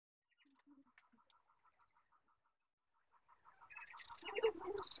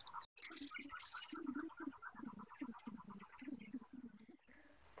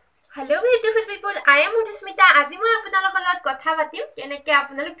Hello beautiful people, I am Madhusmita. আজি মই আপোনালোকৰ লগত কথা পাতিম কেনেকৈ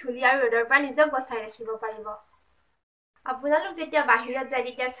আপোনালোক ধূলি আৰু ৰ'দৰ পৰা নিজক বচাই ৰাখিব পাৰিব। আপোনালোক যেতিয়া বাহিৰত যায়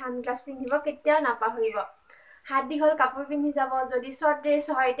তেতিয়া সানগ্লাস পিন্ধিব কেতিয়াও নাপাহৰিব। হাত দীঘল কাপোৰ পিন্ধি যাব, যদি শৰ্ট ড্ৰেছ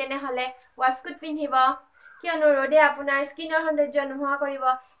হয় তেনেহ'লে ৱাছকোট পিন্ধিব, কিয়নো ৰ'দে আপোনাৰ স্কিনৰ সৌন্দৰ্য নোহোৱা কৰিব।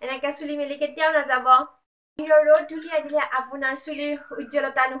 এনেকৈ চুলি মেলি কেতিয়াও নাযাব। ৰ'দ ধূলি আহিলে আপোনাৰ চুলিৰ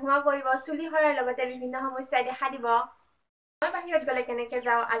উজ্জ্বলতা নোহোৱা কৰিব, চুলি সৰাৰ লগতে বিভিন্ন সমস্যাই দেখা দিব। মই বাহিৰত গ'লে কেনেকৈ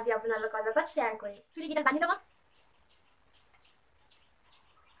যাওঁ আজি আপোনালোকৰ লগত শ্বেয়াৰ কৰিম। চুলিকেইটা বান্ধি ল'ব।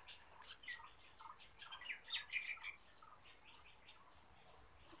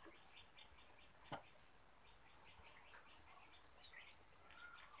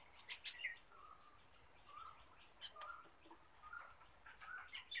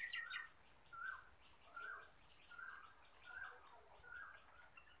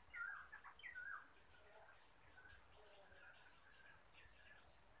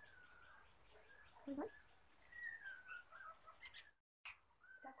 খুব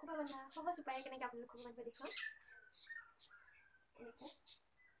সহজ উপায়ে কেনেকৈ আপোনালোক অকণমান দেখুৱাম। এনেকৈ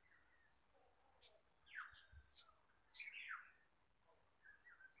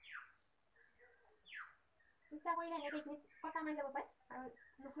ইচ্ছা কৰিলে এনেকৈ এইখিনিত কটা মাৰি যাব পাৰে আৰু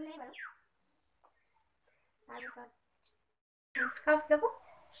নুখুলেই বাৰু। তাৰপিছত স্কাৰ্ফ ল'ব।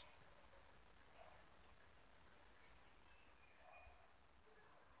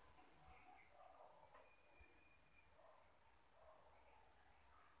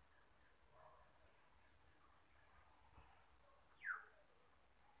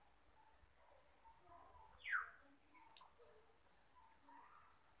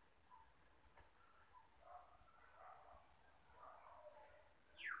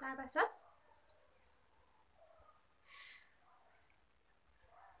 তাৰপাছত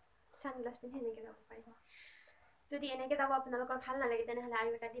সানগ্লাস পিন্ধি এনেকৈ যাব পাৰিব। যদি এনেকৈ যাব আপোনালোকৰ ভাল নালাগে তেনেহ'লে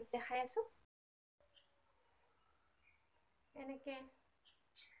আৰু এটা টিপছ দেখাই আছোঁ। এনেকৈ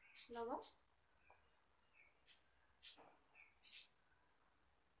ল'ব।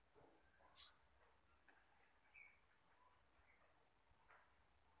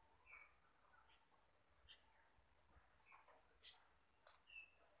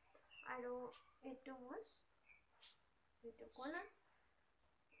 আৰু এইটো মোৰ এইটো কলা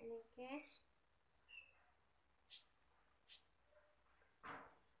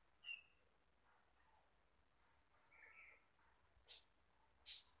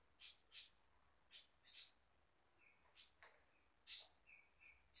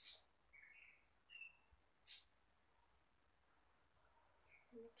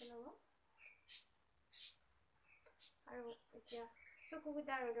এনেকৈ ল'ব। আৰু এতিয়া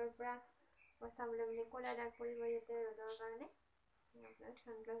চকুকেইটা ৰ'দৰ পৰা বচাবলৈ মানে ক'লা দাগ পৰিব ইয়াতে ৰ'দৰ কাৰণে আপোনাৰ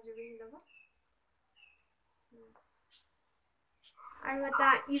সানগ্লাস জুবি ল'ব। আৰু এটা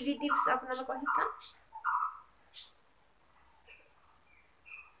ইজি টিপছ আপোনালোকক শিকাম।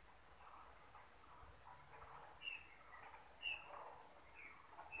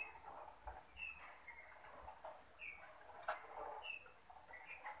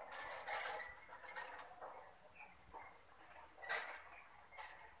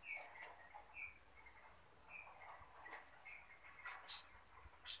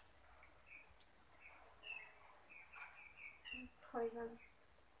 হৈ গ'ল।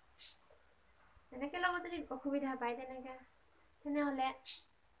 এনেকৈ ল'ব যদি অসুবিধা পায় তেনেহ'লে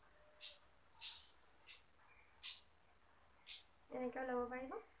এনেকৈও ল'ব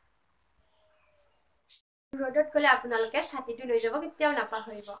পাৰিব। ৰ'দত গ'লে আপোনালোকে ছাতিটো লৈ যাব কেতিয়াও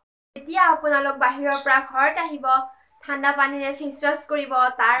নাপাহৰিব। যেতিয়া আপোনালোক বাহিৰৰ পৰা ঘৰত আহিব ঠাণ্ডা পানীৰে ফেচ ৱাছ কৰিব,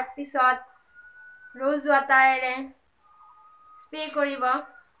 তাৰপিছত ৰ'জ ৱাটাৰেৰে স্প্ৰে কৰিব।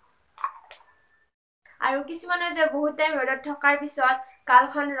 আৰু কিছুমানৰ যে বহুত টাইম ৰ'দত থকাৰ পিছত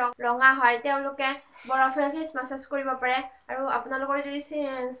গালখন ৰঙা হয়, তেওঁলোকে বৰফেৰে ফেচ মাছাজ কৰিব পাৰে। আৰু আপোনালোকৰ যদি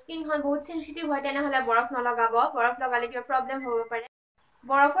স্কিনখন বহুত চেঞ্চিটিভ হয় তেনেহ'লে বৰফ নলগাব, বৰফ লগালে কিবা প্ৰব্লেম হ'ব পাৰে।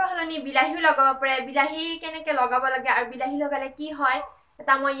 বৰফৰ সলনি বিলাহীও লগাব পাৰে। বিলাহী কেনেকৈ লগাব লাগে আৰু বিলাহী লগালে কি হয়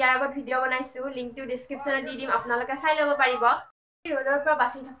এটা মই ইয়াৰ আগত ভিডিঅ' বনাইছোঁ, লিংকটো ডিছক্ৰিপশ্যনত দি দিম, আপোনালোকে চাই ল'ব পাৰিব। ৰ'দৰ পৰা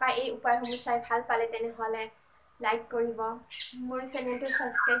বাচি থকা এই উপায়সমূহ চাই ভাল পালে তেনেহ'লে লাইক কৰিব, মোৰ চেনেলটো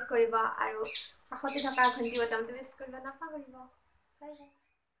ছাবস্ক্ৰাইব কৰিব আৰু কাষতে থকা ঘণ্টি বটনটো প্ৰেছ কৰিব নাপাহৰিব। Bye bye.